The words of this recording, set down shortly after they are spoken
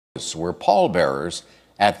were pallbearers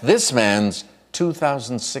at this man's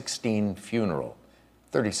 2016 funeral.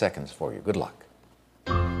 30 seconds for you. Good luck.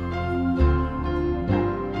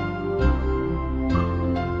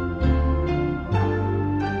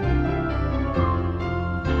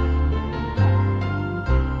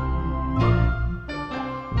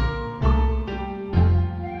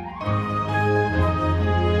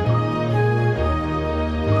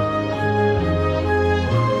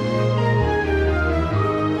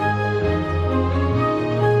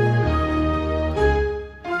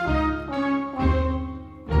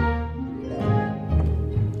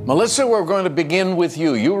 Melissa, we're going to begin with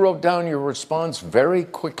you. You wrote down your response very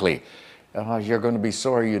quickly. You're going to be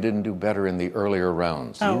sorry you didn't do better in the earlier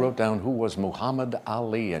rounds. You wrote down who was Muhammad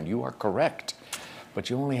Ali, and you are correct. But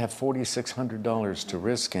you only have $4,600 to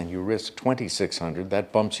risk, and you risk $2,600.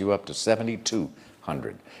 That bumps you up to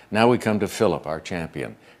 $7,200. Now we come to Philip, our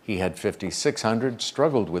champion. He had $5,600,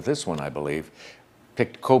 struggled with this one, I believe.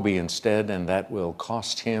 Picked Kobe instead, and that will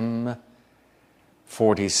cost him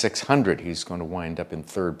 $4,600. He's going to wind up in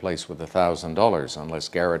third place with $1,000 unless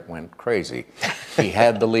Garrett went crazy. He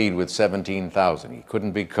had the lead with $17,000. He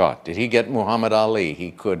couldn't be caught. Did he get Muhammad Ali?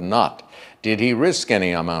 He could not. Did he risk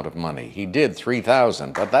any amount of money? He did,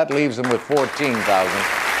 $3,000, but that leaves him with $14,000,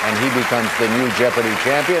 and he becomes the new Jeopardy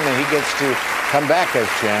champion, and he gets to come back as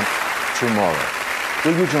champ tomorrow.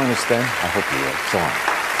 Will you join us then? I hope you will. So on.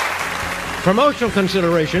 Promotional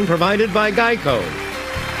consideration provided by Geico.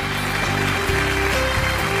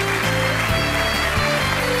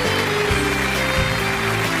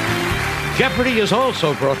 Jeopardy is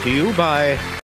also brought to you by